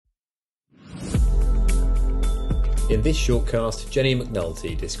In this shortcast, Jenny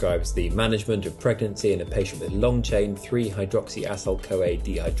McNulty describes the management of pregnancy in a patient with long-chain 3-hydroxyacyl-CoA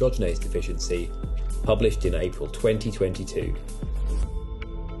dehydrogenase deficiency, published in April 2022.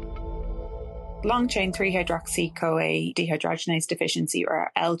 Long-chain 3-hydroxy-CoA dehydrogenase deficiency,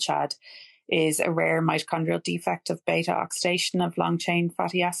 or LCHADD, is a rare mitochondrial defect of beta-oxidation of long-chain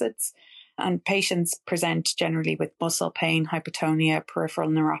fatty acids. And patients present generally with muscle pain, hypotonia, peripheral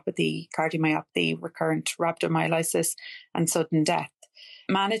neuropathy, cardiomyopathy, recurrent rhabdomyolysis, and sudden death.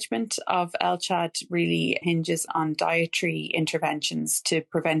 Management of LCHADD really hinges on dietary interventions to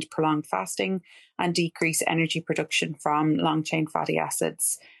prevent prolonged fasting and decrease energy production from long-chain fatty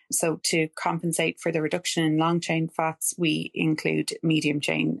acids. So to compensate for the reduction in long-chain fats, we include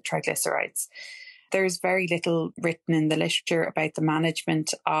medium-chain triglycerides. There's very little written in the literature about the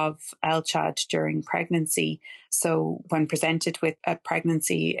management of LCHADD during pregnancy. So when presented with a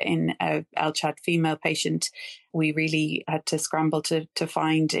pregnancy in a LCHADD female patient, we really had to scramble to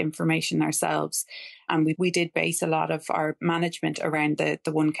find information ourselves. And we did base a lot of our management around the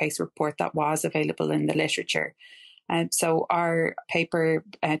one case report that was available in the literature. So our paper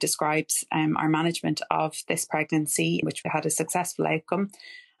describes our management of this pregnancy, which had a successful outcome.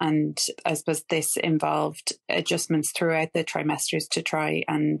 And I suppose this involved adjustments throughout the trimesters to try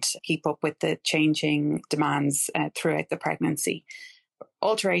and keep up with the changing demands throughout the pregnancy.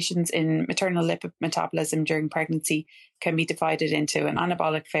 Alterations in maternal lipid metabolism during pregnancy can be divided into an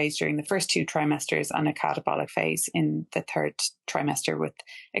anabolic phase during the first 2 trimesters and a catabolic phase in the 3rd trimester with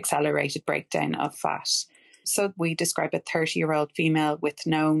accelerated breakdown of fat. So we describe a 30-year-old female with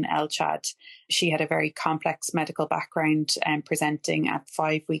known LCHADD. She had a very complex medical background presenting at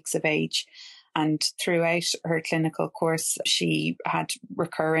 5 weeks of age. And throughout her clinical course, she had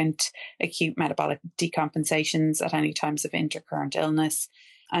recurrent acute metabolic decompensations at any times of intercurrent illness.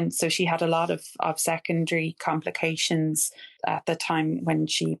 And so she had a lot of secondary complications at the time when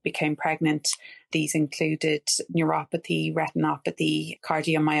she became pregnant. These included neuropathy, retinopathy,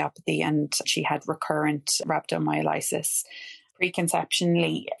 cardiomyopathy, and she had recurrent rhabdomyolysis.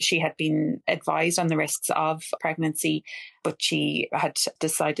 Preconceptionally, she had been advised on the risks of pregnancy, but she had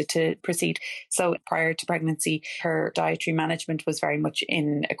decided to proceed. So prior to pregnancy, her dietary management was very much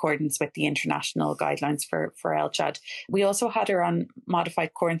in accordance with the international guidelines for LCHADD. We also had her on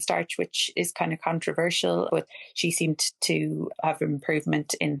modified cornstarch, which is kind of controversial, but she seemed to have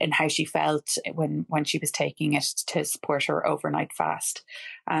improvement in how she felt when she was taking it to support her overnight fast.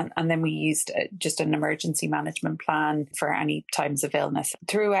 And then we used just an emergency management plan for any times of illness.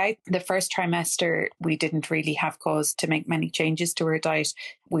 Throughout the first trimester, we didn't really have cause to make many changes to her diet.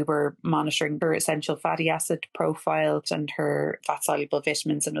 We were monitoring her essential fatty acid profile and her fat-soluble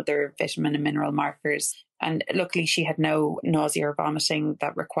vitamins and other vitamin and mineral markers. And luckily, she had no nausea or vomiting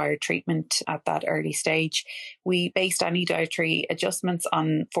that required treatment at that early stage. We based any dietary adjustments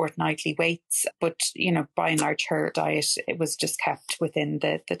on fortnightly weights, but, by and large, her diet, it was just kept within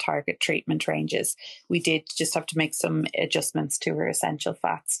the target treatment ranges. We did just have to make some adjustments to her essential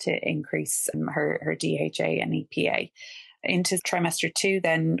fats to increase her DHA and EPA. Into trimester 2,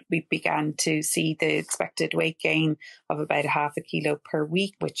 then we began to see the expected weight gain of about 0.5 kilo per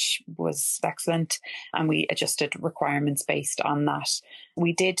week, which was excellent. And we adjusted requirements based on that.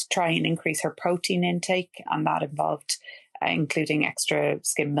 We did try and increase her protein intake, and that involved including extra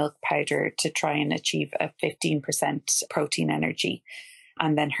skim milk powder to try and achieve a 15% protein energy.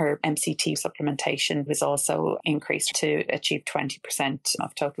 And then her MCT supplementation was also increased to achieve 20%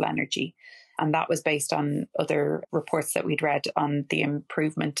 of total energy. And that was based on other reports that we'd read on the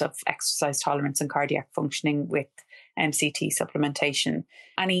improvement of exercise tolerance and cardiac functioning with MCT supplementation.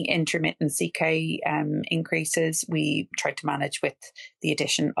 Any intermittent CK increases, we tried to manage with the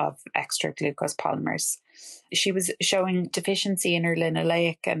addition of extra glucose polymers. She was showing deficiency in her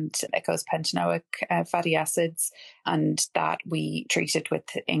linoleic and eicosapentaenoic fatty acids, and that we treated with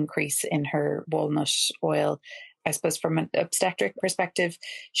increase in her walnut oil. I suppose from an obstetric perspective,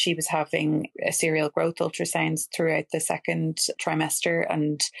 she was having serial growth ultrasounds throughout the 2nd trimester,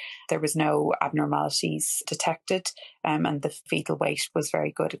 and there was no abnormalities detected, and the fetal weight was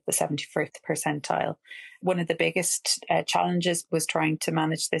very good at the 71st percentile. One of the biggest challenges was trying to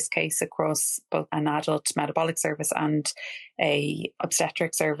manage this case across both an adult metabolic service and a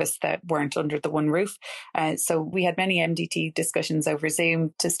obstetric service that weren't under the one roof. So we had many MDT discussions over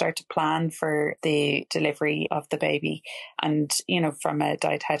Zoom to start to plan for the delivery of the baby. And, from a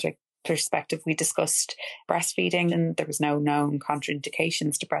dietetic perspective, we discussed breastfeeding, and there was no known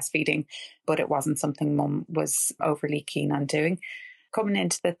contraindications to breastfeeding, but it wasn't something Mum was overly keen on doing. Coming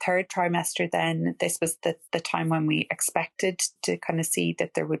into the third trimester then, this was the time when we expected to kind of see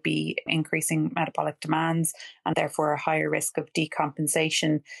that there would be increasing metabolic demands and therefore a higher risk of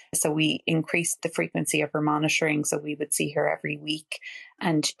decompensation. So we increased the frequency of her monitoring, so we would see her every week,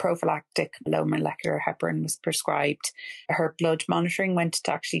 and prophylactic low molecular heparin was prescribed. Her blood monitoring went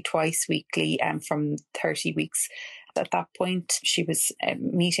to actually twice weekly from 30 weeks. At that point, she was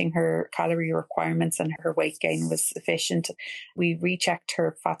meeting her calorie requirements and her weight gain was sufficient. We rechecked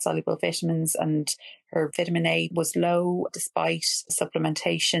her fat-soluble vitamins and her vitamin A was low despite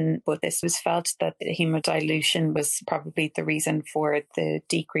supplementation, but this was felt that hemodilution was probably the reason for the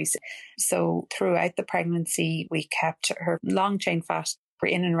decrease. So throughout the pregnancy, we kept her long-chain fat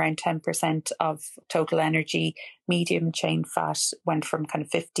in and around 10% of total energy. Medium chain fat went from kind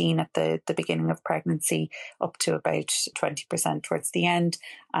of 15 at the beginning of pregnancy up to about 20% towards the end.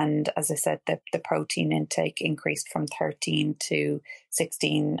 And as I said, the protein intake increased from 13 to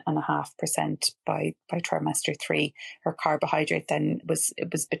 16.5% by trimester 3. Her carbohydrate then was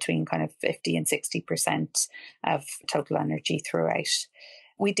between kind of 50 and 60% of total energy throughout.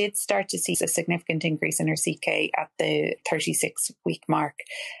 We did start to see a significant increase in her CK at the 36-week mark,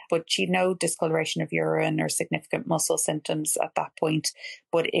 but she had no discoloration of urine or significant muscle symptoms at that point,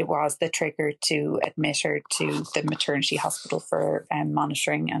 but it was the trigger to admit her to the maternity hospital for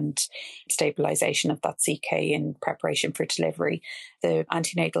monitoring and stabilisation of that CK in preparation for delivery. The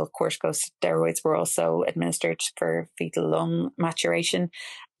antenatal corticosteroids were also administered for fetal lung maturation.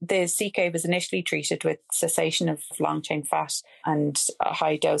 The CK was initially treated with cessation of long-chain fat and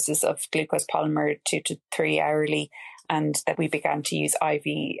high doses of glucose polymer 2 to 3 hourly, and that we began to use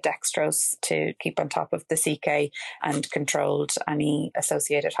IV dextrose to keep on top of the CK and controlled any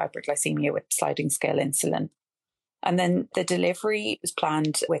associated hyperglycemia with sliding scale insulin. And then the delivery was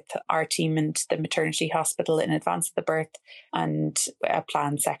planned with our team and the maternity hospital in advance of the birth, and a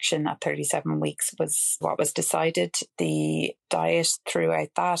planned section at 37 weeks was what was decided. The diet throughout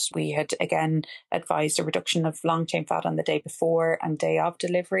that, we had again advised a reduction of long-chain fat on the day before and day of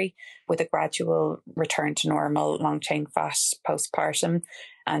delivery, with a gradual return to normal long-chain fat postpartum.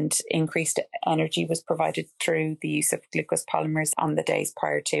 And increased energy was provided through the use of glucose polymers on the days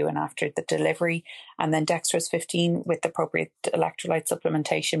prior to and after the delivery. And then dextrose 15 with appropriate electrolyte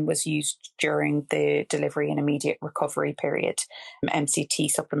supplementation was used during the delivery and immediate recovery period.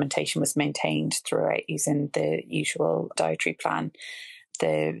 MCT supplementation was maintained throughout using the usual dietary plan.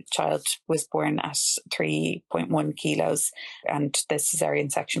 The child was born at 3.1 kilos and the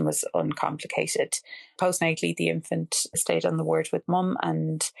cesarean section was uncomplicated. Postnatally, the infant stayed on the ward with mum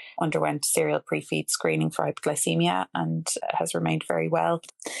and underwent serial pre-feed screening for hypoglycemia and has remained very well.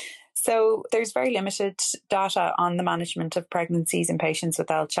 So there's very limited data on the management of pregnancies in patients with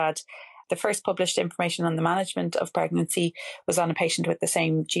LCHADD. The first published information on the management of pregnancy was on a patient with the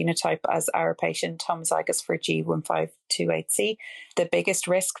same genotype as our patient, homozygous for G1528C. The biggest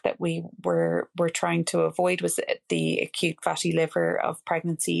risk that we were trying to avoid was the acute fatty liver of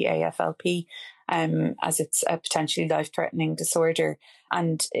pregnancy, AFLP, as it's a potentially life-threatening disorder.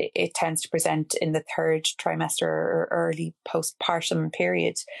 And it tends to present in the third trimester or early postpartum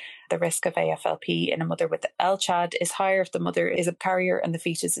period. The risk of AFLP in a mother with LCHADD is higher if the mother is a carrier and the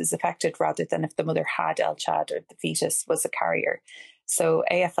fetus is affected, rather than if the mother had LCHADD or the fetus was a carrier. So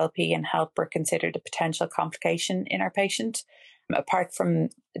AFLP and HELP were considered a potential complication in our patient. Apart from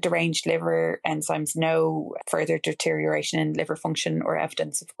deranged liver enzymes, no further deterioration in liver function or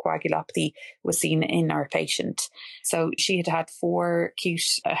evidence of coagulopathy was seen in our patient. So she had had 4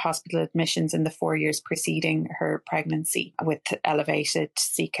 acute hospital admissions in the 4 years preceding her pregnancy with elevated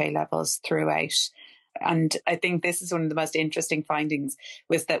CK levels throughout. And I think this is one of the most interesting findings,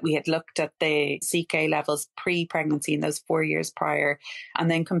 was that we had looked at the CK levels pre-pregnancy in those 4 years prior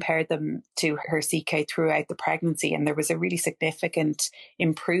and then compared them to her CK throughout the pregnancy. And there was a really significant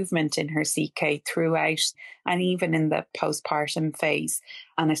improvement in her CK throughout and even in the postpartum phase.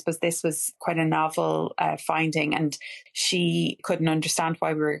 And I suppose this was quite a novel finding. And she couldn't understand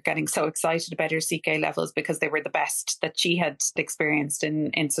why we were getting so excited about her CK levels, because they were the best that she had experienced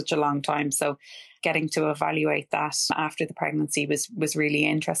in such a long time. So getting to evaluate that after the pregnancy was really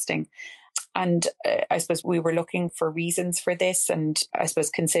interesting. And I suppose we were looking for reasons for this, and I suppose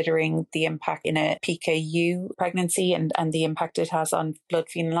considering the impact in a PKU pregnancy and the impact it has on blood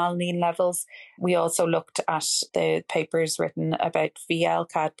phenylalanine levels. We also looked at the papers written about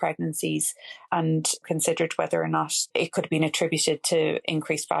LCHADD pregnancies and considered whether or not it could have been attributed to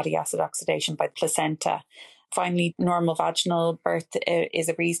increased fatty acid oxidation by the placenta. Finally, normal vaginal birth is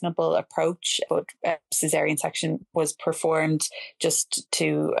a reasonable approach, but caesarean section was performed just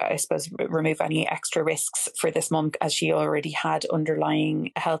to, I suppose, remove any extra risks for this mum, as she already had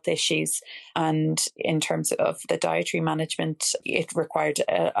underlying health issues. And in terms of the dietary management, it required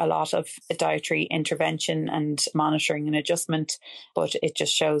a lot of dietary intervention and monitoring and adjustment, but it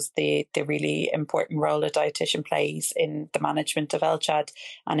just shows the really important role a dietitian plays in the management of LCHADD,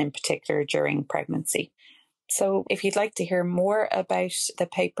 and in particular during pregnancy. So if you'd like to hear more about the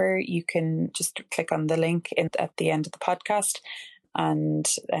paper, you can just click on the link at the end of the podcast. And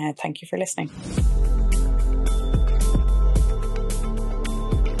thank you for listening.